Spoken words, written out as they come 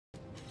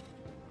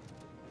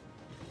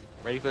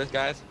Ready for this,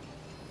 guys?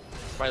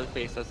 Smiley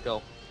face, let's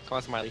go. Come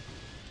on, Smiley.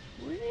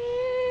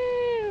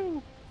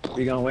 Woo!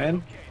 We gonna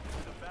win?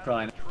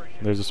 Probably not.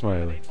 There's a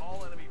smiley.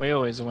 We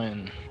always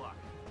win.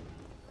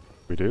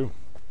 We do.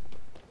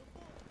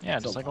 Yeah,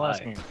 just like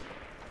last game.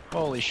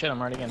 Holy shit, I'm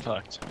already getting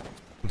fucked.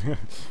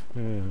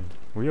 Yeah,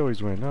 we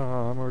always win. No,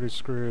 I'm already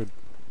screwed.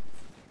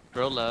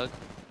 Bro, lug.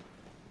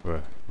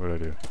 What?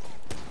 What'd I do?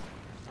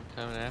 I'm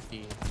coming after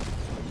you.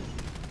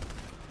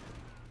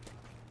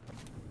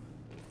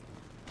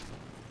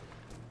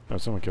 Oh,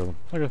 someone killed him.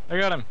 Okay. I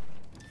got him.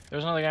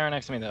 There's another guy right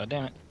next to me though,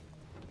 damn it.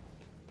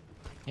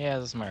 He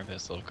has a smart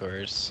pistol, of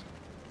course.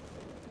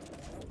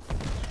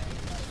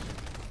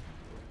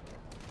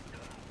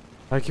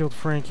 I killed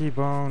Frankie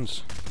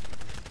Bones.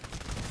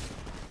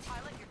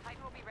 Pilot, your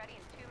Titan will be ready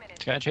in 2 minutes.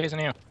 This guy chasing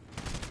you.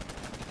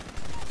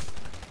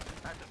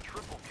 That's a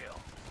triple kill.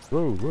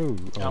 Whoa, whoa.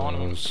 I want Oh,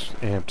 him. those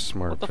amped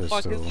smart What the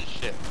pistol. fuck is this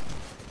shit?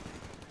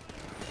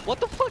 What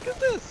the fuck is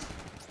this?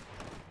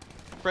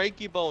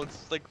 Frankie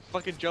Bones, like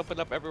fucking jumping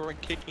up everywhere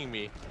and kicking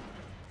me.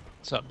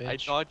 What's up, bitch? I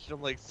dodged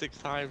him like 6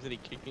 times and he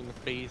kicked me in the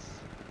face.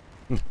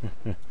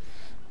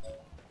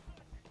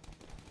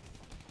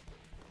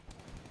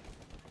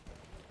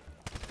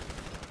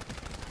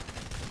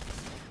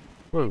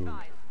 Whoa.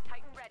 Advise,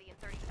 Titan ready in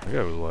 30 That seconds.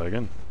 guy was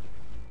lagging.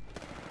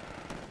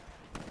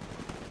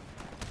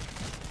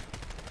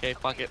 Okay,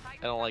 fuck it.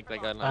 I don't like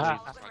that gun. I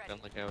don't use the shotgun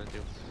like I always do.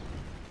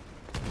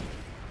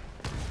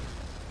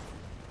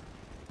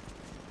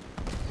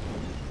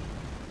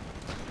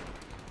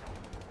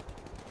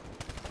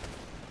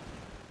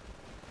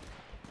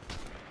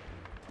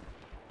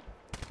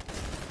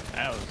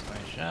 That was a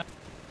nice shot.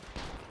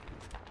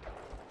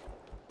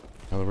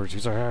 In other words,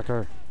 he's a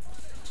hacker.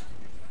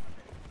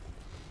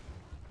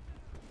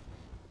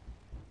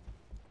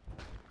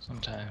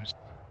 Sometimes.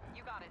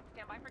 You got it.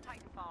 Stand by for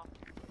Titanfall.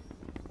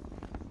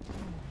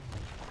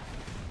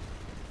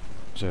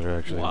 Said to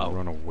actually Wow.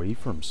 run away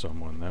from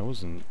someone. That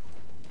wasn't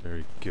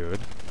very good.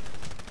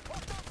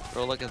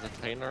 Bro, look at the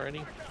Titan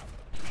already.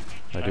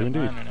 I do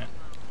indeed. Hey,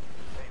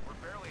 we're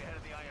barely ahead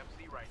of the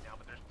IMC right now,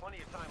 but there's plenty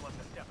of time left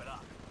to step it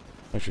up.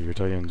 Actually, your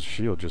Titan's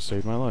shield just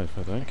saved my life,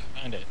 I think.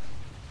 Find it.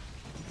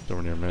 It's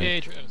over near me. Yay,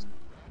 Trios.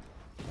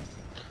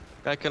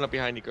 Guy coming up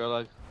behind you, girl.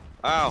 Like,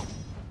 ow!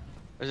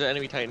 There's an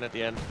enemy Titan at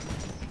the end.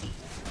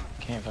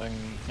 Can't fucking.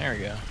 There we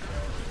go.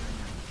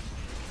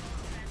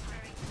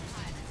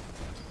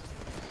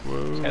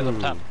 Whoa. This guy's up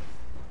top.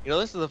 You know,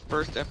 this is the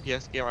first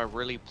FPS game I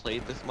really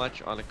played this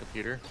much on a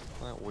computer.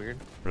 Isn't that weird?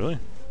 Really?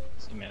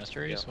 See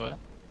masteries? Yeah. What?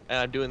 And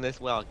I'm doing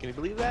this well. Can you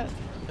believe that?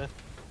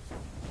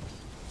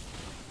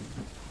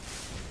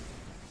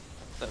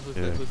 Who's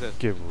Yeah, this? Who's this?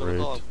 get Little raped.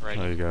 dog, right?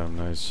 Oh, you got him,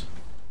 nice.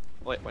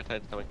 Wait, my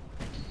Titan's coming.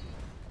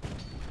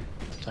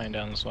 Tying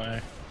down this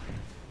way.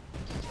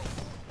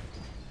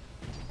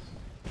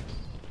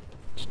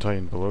 It's a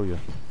Titan below you.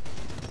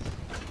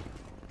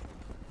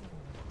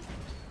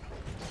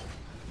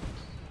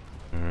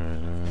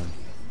 Alright,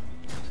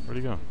 where'd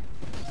he go?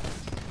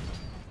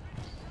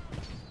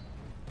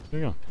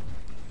 Where'd he go?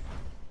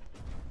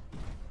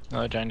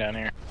 Another giant down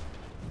here.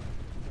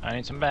 I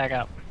need some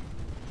backup.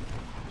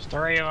 There's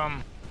 3 of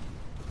them.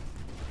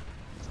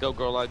 Let's go,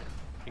 girl. Like,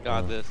 you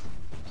got this.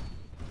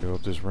 Go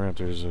up this ramp,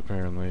 there's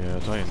apparently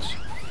Titans.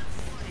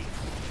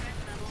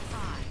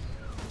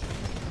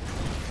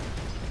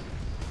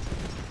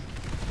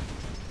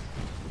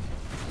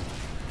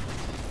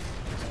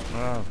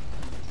 Ah.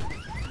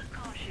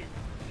 Caution.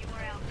 You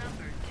are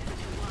outnumbered 2 to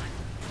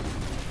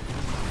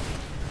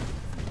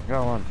 1.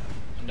 Got one.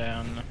 I'm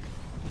down.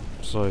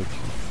 It's like,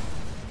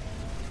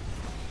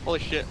 Holy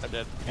shit, I'm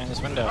dead. Behind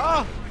this window.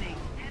 Ah!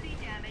 Heavy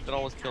damage. That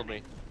almost killed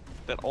me.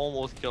 That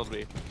almost killed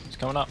me. He's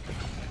coming up.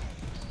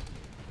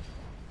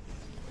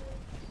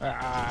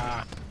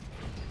 Ah!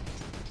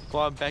 Come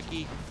on,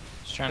 Becky.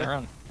 He's trying to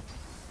run.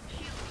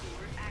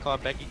 Come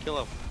on, Becky, kill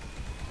him.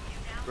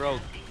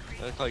 Grove.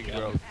 I call you Got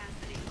Grove. him.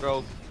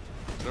 Grove.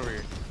 Get over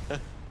here.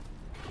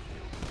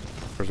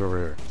 where's over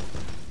here?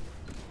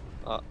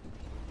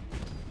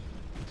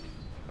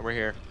 Over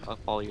here. I'll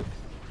follow you.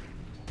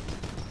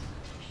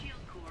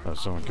 Oh,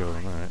 someone killed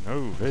him, alright.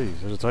 Oh, hey,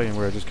 there's a Titan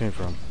where I just came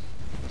from.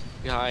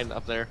 Behind,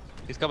 up there.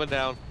 He's coming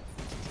down.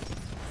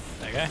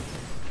 That guy?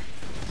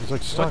 He's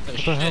like stuck. the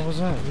What the hell shit? was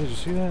that? Did you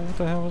see that? What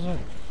the hell was that?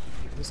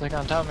 He's like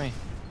on top of me.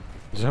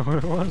 Is that what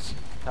it was?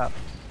 Top.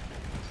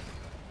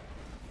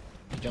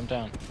 He jumped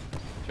down.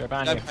 He's right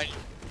behind Guy you. behind you.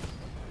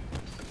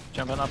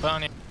 Jumping up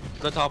on you.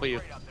 He's on top of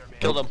you.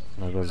 Killed him.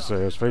 I was about to say,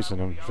 I was facing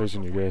him,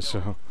 facing you guys,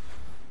 so.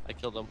 I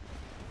killed him.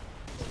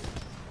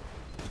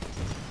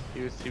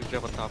 He was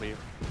jumping on top of you.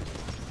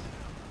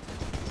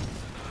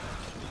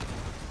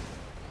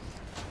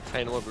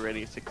 Titan will be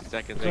ready in 60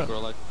 seconds. Hey, Yeah.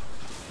 girl. Like,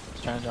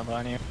 He's trying to jump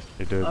on you.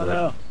 He did, Oh but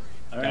no.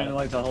 I ran Got into it.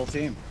 like the whole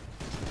team.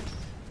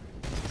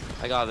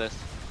 I got this.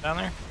 Down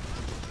there?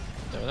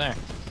 It's over there.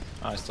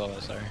 Oh, I stole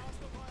that, sorry.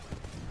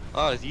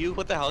 Oh, it's you?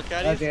 What the hell,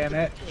 Caddy? God damn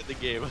it. The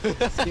game.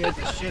 Scared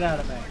the shit out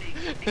of me.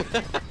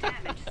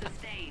 Damage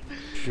sustained.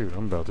 shoot,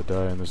 I'm about to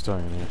die in this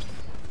Titan here.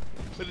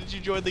 When did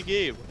you join the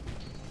game?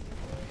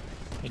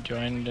 He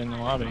joined in the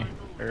lobby.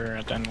 Or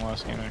at the end of the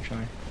last game,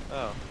 actually.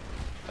 Oh.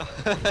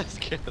 That's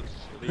good.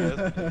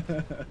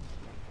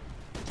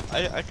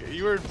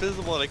 You were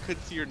invisible and I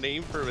couldn't see your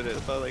name for a minute,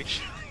 so I was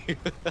like,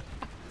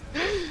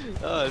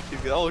 oh, that's too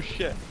good. Oh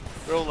shit.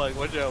 Roll like,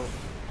 watch out.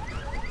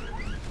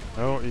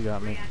 Oh, you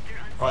got me.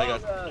 Oh, I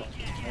got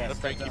Yeah, the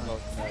Frankie done.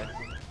 boat guy.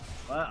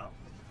 Wow.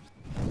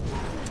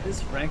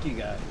 This Frankie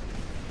guy,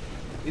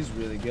 he's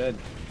really good.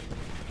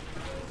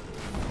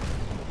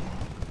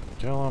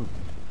 Kill him.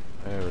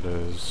 There it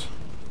is.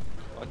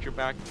 Watch your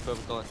back,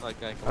 Bequivocal, like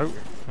guy. Come Oh, over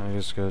here. I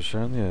just got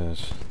shot in the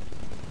ass.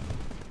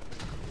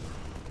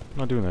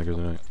 Not doing that good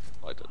tonight.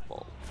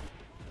 Titanfall.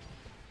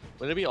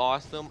 Wouldn't it be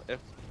awesome if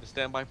the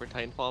standby for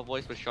Titanfall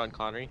voice was Sean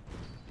Connery?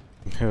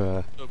 Yeah.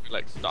 It would be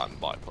like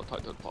standby for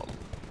Titanfall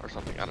or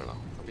something. I don't know.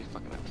 It'd be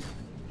fucking nice.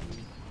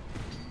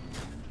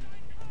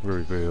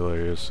 Very, very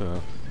hilarious.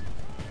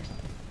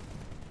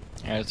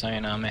 There's a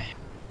Titan on me.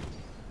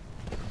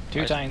 Two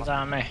Nice. Titans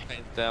on me.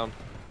 Titans down.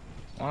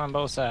 One on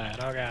both sides.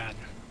 Oh god.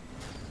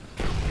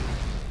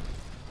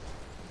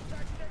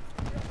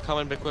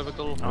 Coming,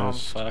 Bequivocal. Oh, I'm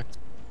Missed. fucked.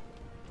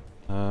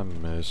 I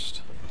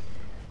missed.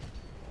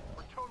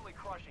 We're totally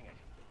crushing it.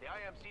 The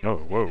IMC Oh,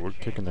 doesn't whoa, stand a we're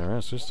chance. kicking their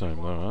ass this time,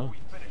 though, huh? We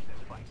finish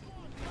this fight.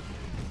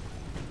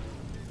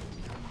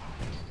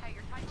 Hey,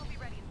 your Titan will be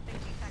ready in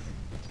 60 seconds.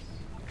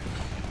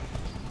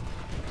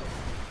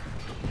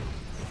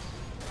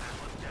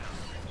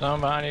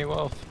 Somebody,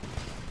 Wolf.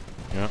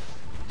 Yeah.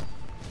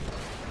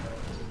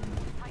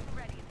 Titan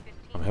ready in 15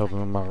 I'm helping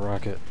with my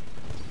rocket.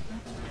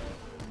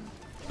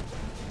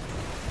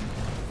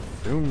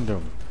 Doom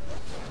doom.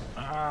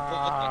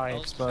 Ah, he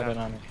hell exploded just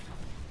on me.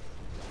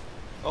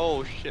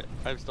 Oh shit,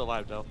 I'm still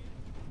alive though.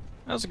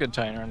 That was a good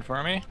Titan run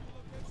for me.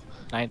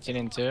 19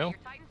 and 2. Your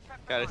Titan's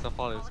prep Got it, stop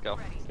falling. Let's go.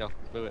 Let's go.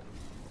 Let's move it.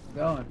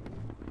 Going.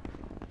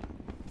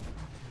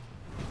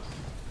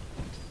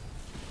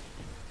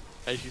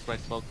 I just used my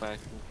smoke back.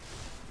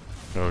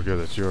 Oh, good,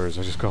 that's yours.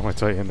 I just caught my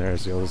Titan there. I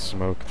see all this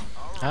smoke.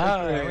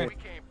 Ah, That's what wait. we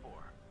came for.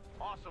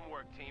 Awesome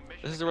work, team.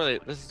 Mission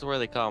This is where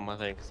they come, I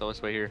think. So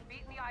let's wait here.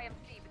 beating the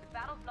IMC, but the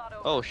battle's not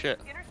over. Oh shit.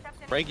 Intercept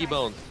any Frankie Titans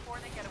Bones. before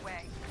they get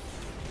away.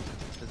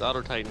 It's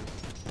Auto Titan.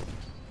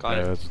 Got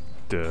Yeah, it. that's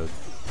dead.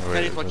 Oh, wait,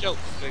 Kenny's is watch that- out.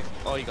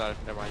 Oh, you got it.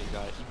 Never mind, you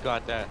got it. You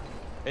got that.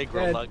 Hey,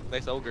 girl Dead. bug.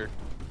 Nice ogre.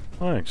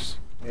 Thanks.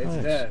 It's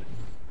Nice. dead.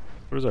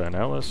 What is that, an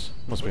Atlas?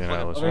 Must be an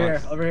Which one?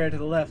 Atlas. Over here to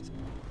the left.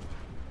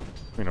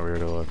 I mean, over here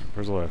to the left.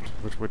 Where's the left?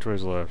 Which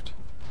way's the left?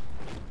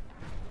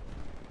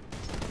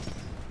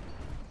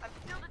 I'm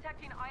still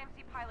detecting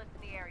IMC pilots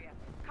in the area.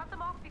 Cut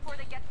them off before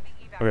they get to the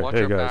evac. Okay, Watch hey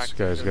your guys, back,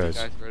 guys, because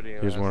guys. you already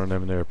Here's know one that.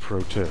 of them there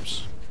pro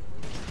tips.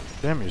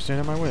 Damn it, you're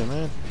standing in my way,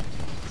 man.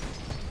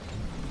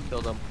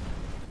 Killed him.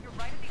 You're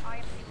right at the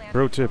IMC land.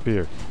 Pro tip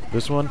here.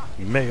 This one,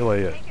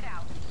 melee it. Take it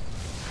out.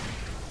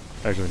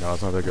 Actually, no,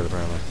 it's not that good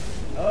apparently.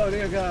 Oh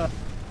dear God.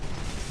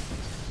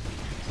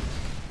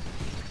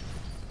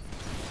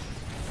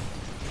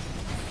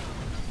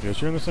 You guys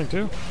shooting this thing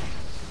too?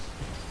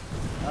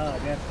 Oh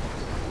damn.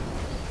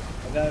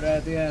 I got it right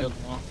at the end. Killed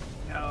them all.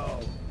 No.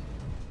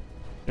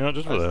 You know,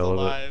 just for I'm the still hell of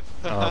it. alive.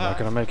 Oh, I'm not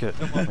gonna make it.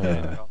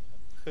 Yeah.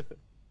 Oh,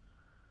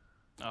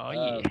 Oh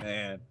yeah.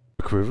 man.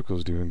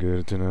 Bequivocal's doing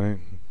good tonight.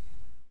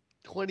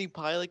 20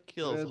 pilot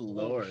kills. Good Holy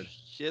lord.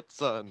 Shit,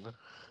 son.